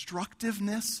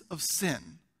destructiveness of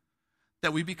sin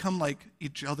that we become like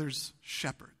each other's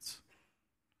shepherds.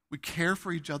 We care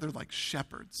for each other like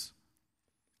shepherds.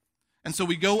 And so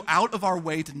we go out of our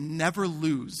way to never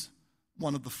lose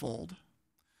one of the fold.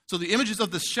 So the images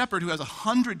of this shepherd who has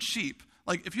 100 sheep,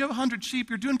 like if you have 100 sheep,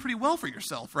 you're doing pretty well for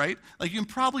yourself, right? Like you can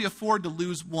probably afford to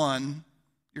lose one,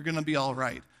 you're going to be all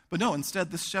right. But no,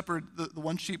 instead this shepherd, the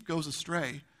one sheep goes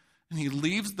astray, and he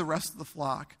leaves the rest of the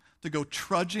flock to go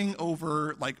trudging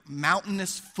over like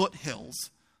mountainous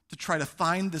foothills to try to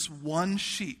find this one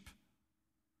sheep.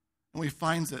 And when he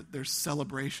finds it, there's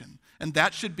celebration. And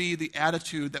that should be the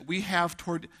attitude that we have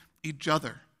toward each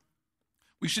other.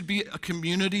 We should be a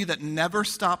community that never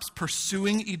stops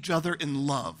pursuing each other in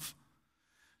love.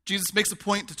 Jesus makes a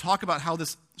point to talk about how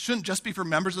this shouldn't just be for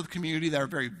members of the community that are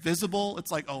very visible.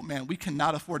 It's like, oh man, we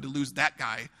cannot afford to lose that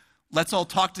guy. Let's all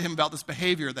talk to him about this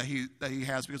behavior that he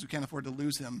has because we can't afford to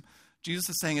lose him. Jesus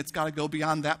is saying it's got to go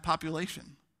beyond that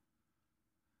population.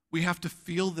 We have to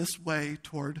feel this way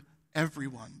toward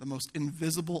everyone, the most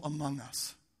invisible among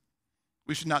us.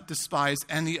 We should not despise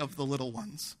any of the little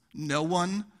ones. No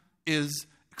one is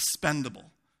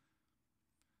expendable.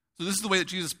 So this is the way that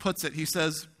Jesus puts it. He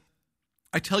says,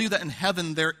 I tell you that in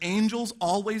heaven their angels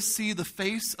always see the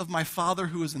face of my Father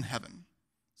who is in heaven.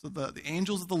 So the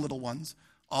angels of the little ones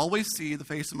always see the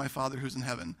face of my Father who's in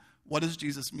heaven. What does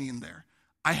Jesus mean there?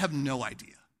 I have no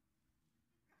idea.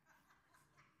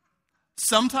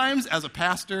 sometimes as a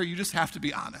pastor, you just have to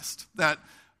be honest. That,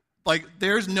 like,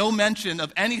 there's no mention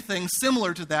of anything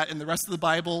similar to that in the rest of the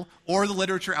Bible or the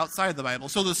literature outside the Bible.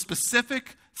 So the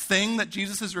specific thing that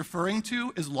Jesus is referring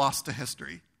to is lost to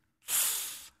history.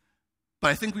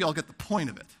 But I think we all get the point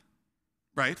of it,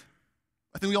 right?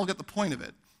 I think we all get the point of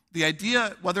it. The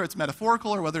idea, whether it's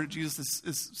metaphorical or whether Jesus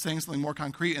is saying something more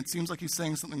concrete, it seems like he's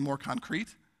saying something more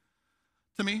concrete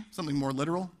to me, something more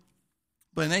literal.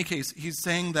 But in any case, he's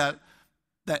saying that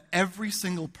every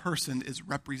single person is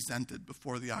represented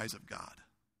before the eyes of God.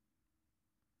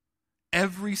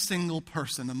 Every single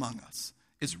person among us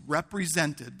is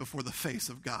represented before the face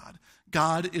of God.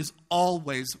 God is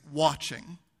always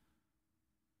watching.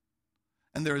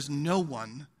 And there is no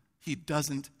one he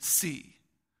doesn't see.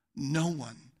 No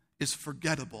one is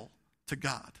forgettable to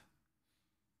God.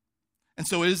 And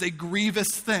so it is a grievous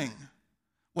thing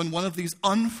when one of these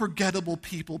unforgettable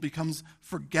people becomes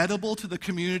forgettable to the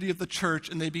community of the church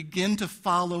and they begin to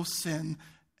follow sin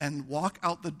and walk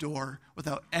out the door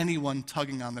without anyone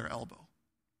tugging on their elbow.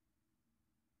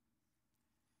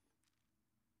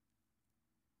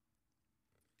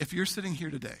 If you're sitting here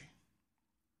today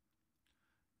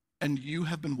and you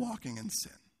have been walking in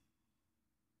sin,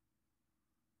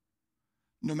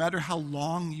 no matter how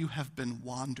long you have been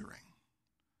wandering,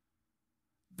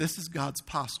 this is God's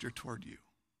posture toward you.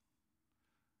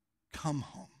 Come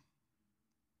home.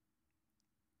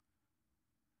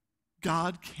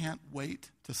 God can't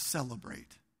wait to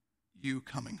celebrate you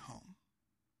coming home.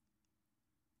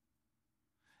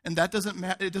 And that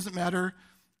it doesn't matter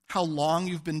how long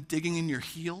you've been digging in your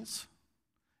heels.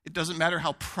 It doesn't matter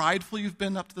how prideful you've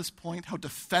been up to this point, how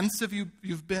defensive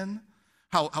you've been,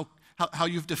 how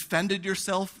you've defended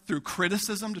yourself through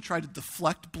criticism to try to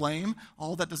deflect blame.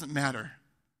 All that doesn't matter.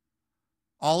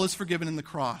 All is forgiven in the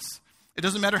cross. It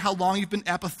doesn't matter how long you've been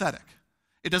apathetic.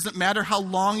 It doesn't matter how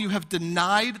long you have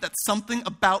denied that something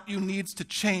about you needs to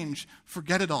change.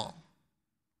 Forget it all.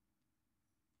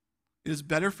 It is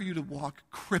better for you to walk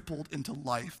crippled into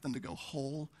life than to go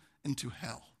whole into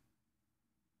hell.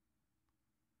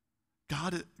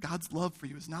 God's love for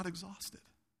you is not exhausted.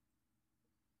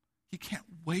 He can't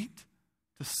wait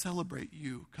to celebrate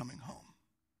you coming home.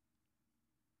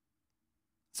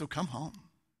 So come home.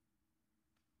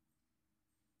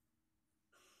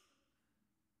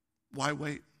 Why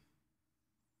wait?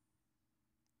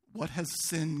 What has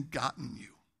sin gotten you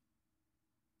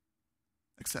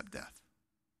except death?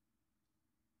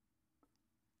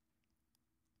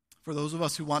 For those of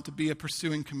us who want to be a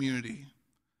pursuing community,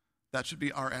 that should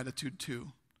be our attitude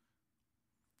too.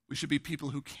 We should be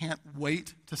people who can't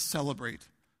wait to celebrate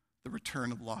the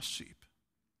return of lost sheep.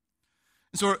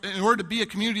 And so in order to be a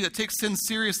community that takes sin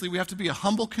seriously, we have to be a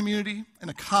humble community, an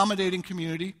accommodating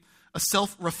community, a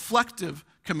self-reflective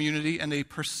community, and a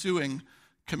pursuing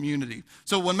community.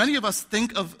 So when many of us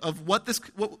think of what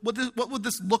would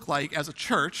this look like as a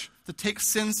church to take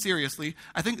sin seriously,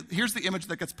 I think here's the image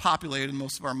that gets populated in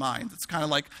most of our minds. It's kind of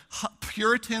like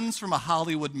Puritans from a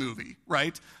Hollywood movie,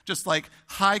 right? Just like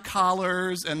high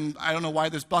collars, and I don't know why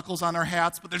there's buckles on our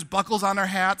hats, but there's buckles on our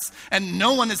hats, and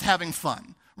no one is having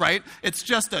fun. Right? It's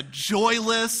just a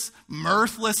joyless,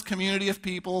 mirthless community of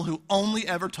people who only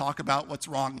ever talk about what's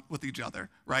wrong with each other,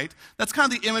 right? That's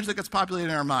kind of the image that gets populated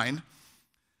in our mind.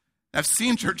 I've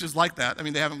seen churches like that. I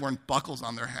mean, they haven't worn buckles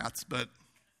on their hats, but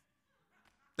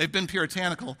they've been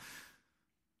puritanical,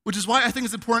 which is why I think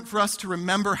it's important for us to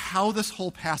remember how this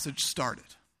whole passage started,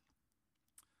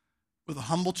 with a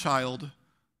humble child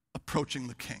approaching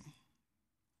the king.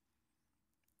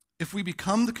 If we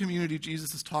become the community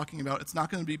Jesus is talking about, it's not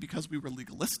going to be because we were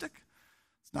legalistic.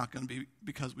 It's not going to be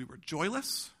because we were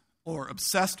joyless or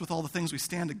obsessed with all the things we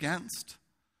stand against.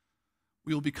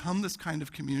 We will become this kind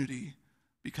of community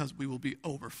because we will be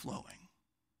overflowing.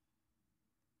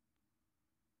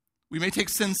 We may take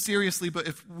sin seriously, but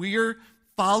if we're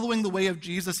following the way of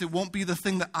Jesus, it won't be the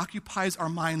thing that occupies our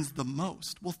minds the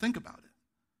most. We'll think about it.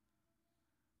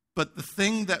 But the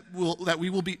thing that we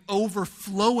will be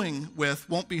overflowing with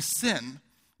won't be sin.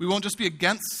 We won't just be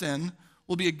against sin.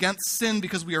 We'll be against sin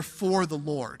because we are for the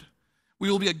Lord.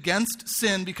 We will be against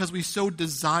sin because we so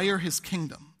desire his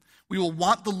kingdom. We will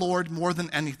want the Lord more than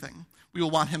anything. We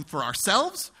will want him for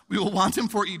ourselves. We will want him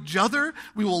for each other.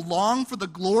 We will long for the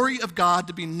glory of God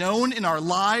to be known in our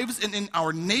lives and in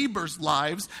our neighbors'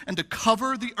 lives and to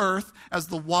cover the earth as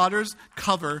the waters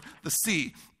cover the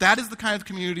sea. That is the kind of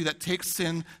community that takes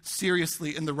sin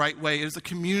seriously in the right way. It is a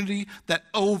community that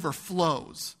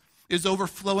overflows. It is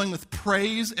overflowing with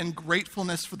praise and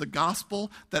gratefulness for the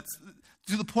gospel that's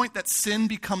to the point that sin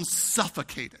becomes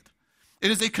suffocated. It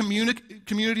is a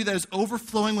community that is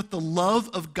overflowing with the love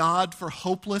of God for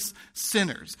hopeless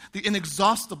sinners, the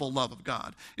inexhaustible love of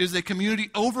God. It is a community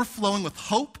overflowing with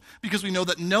hope because we know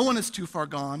that no one is too far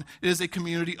gone. It is a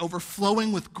community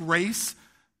overflowing with grace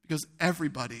because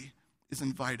everybody is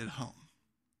invited home.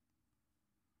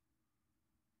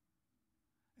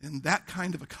 In that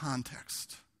kind of a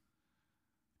context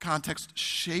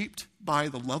shaped by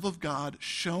the love of God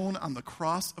shown on the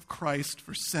cross of Christ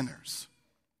for sinners,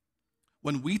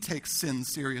 when we take sin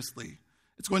seriously,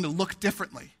 it's going to look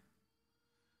differently.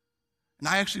 And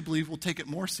I actually believe we'll take it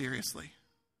more seriously.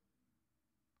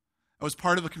 I was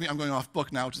part of a community, I'm going off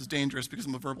book now, which is dangerous because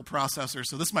I'm a verbal processor,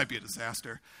 so this might be a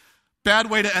disaster. Bad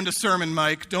way to end a sermon,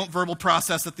 Mike. Don't verbal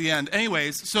process at the end.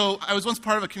 Anyways, so I was once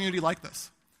part of a community like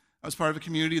this. I was part of a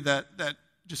community that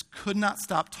just could not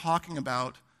stop talking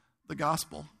about the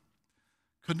gospel,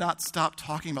 could not stop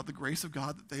talking about the grace of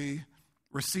God that they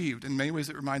received. In many ways,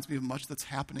 it reminds me of much that's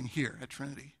happening here at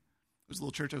Trinity. There's a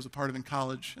little church I was a part of in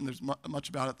college, and there's much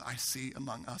about it that I see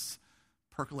among us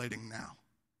percolating now.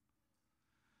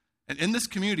 And in this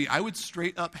community, I would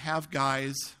straight up have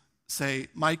guys say,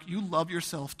 Mike, you love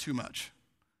yourself too much.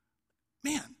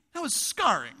 Man, that was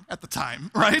scarring at the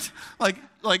time, right? Like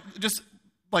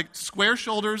square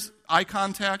shoulders, eye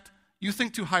contact, you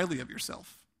think too highly of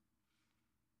yourself.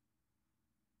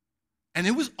 And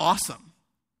it was awesome.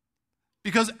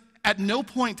 Because at no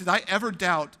point did I ever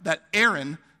doubt that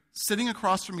Aaron, sitting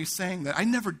across from me saying that, I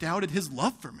never doubted his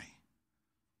love for me.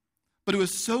 But it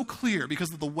was so clear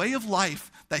because of the way of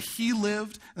life that he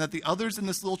lived and that the others in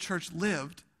this little church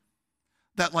lived,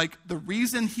 that the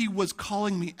reason he was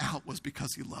calling me out was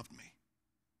because he loved me.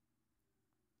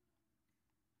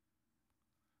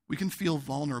 We can feel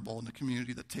vulnerable in a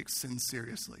community that takes sin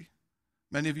seriously.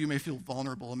 Many of you may feel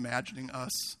vulnerable imagining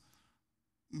us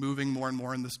moving more and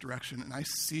more in this direction, and I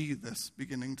see this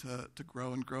beginning to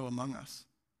grow and grow among us.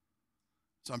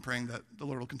 So I'm praying that the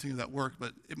Lord will continue that work,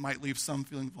 but it might leave some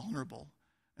feeling vulnerable,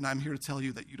 and I'm here to tell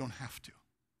you that you don't have to.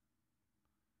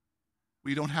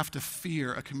 We don't have to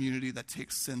fear a community that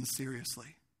takes sin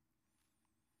seriously,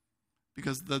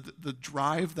 because the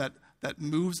drive that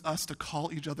moves us to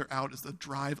call each other out is the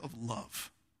drive of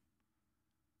love.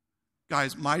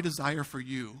 Guys, my desire for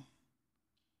you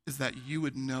is that you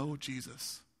would know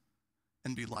Jesus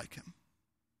and be like him.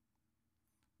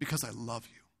 Because I love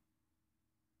you.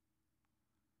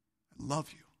 I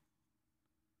love you.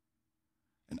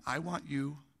 And I want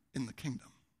you in the kingdom.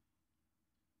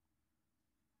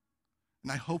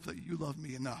 And I hope that you love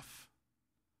me enough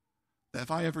that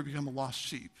if I ever become a lost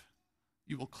sheep,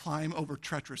 you will climb over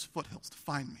treacherous foothills to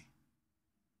find me.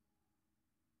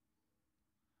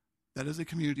 That is a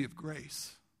community of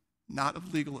grace, not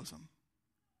of legalism.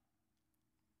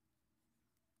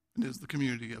 It is the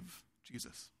community of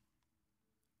Jesus.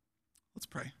 Let's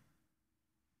pray.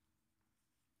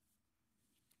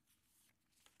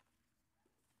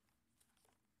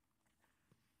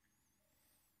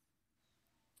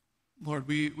 Lord,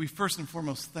 we first and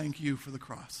foremost thank you for the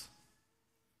cross.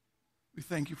 We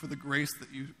thank you for the grace that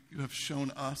you have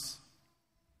shown us.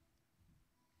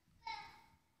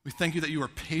 We thank you that you are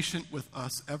patient with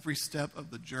us every step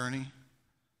of the journey,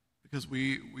 because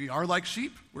we are like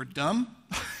sheep. We're dumb.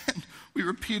 And we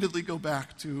repeatedly go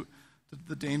back to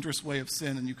the dangerous way of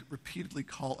sin, and you repeatedly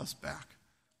call us back.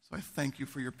 So I thank you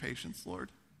for your patience,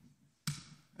 Lord.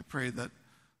 I pray that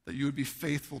you would be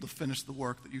faithful to finish the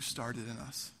work that you started in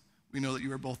us. We know that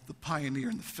you are both the pioneer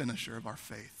and the finisher of our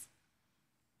faith.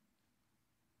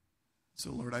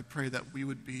 So, Lord, I pray that we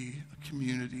would be a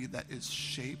community that is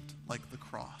shaped like the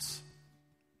cross,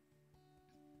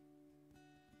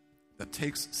 that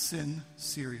takes sin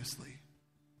seriously,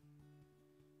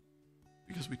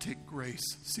 because we take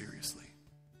grace seriously.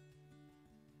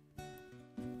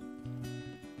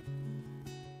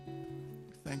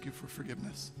 Thank you for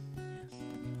forgiveness.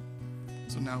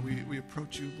 So now we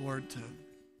approach you, Lord, to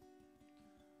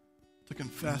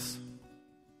confess,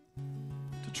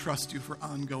 to trust you for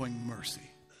ongoing mercy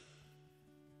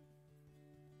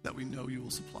that we know you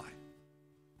will supply.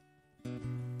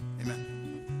 Amen.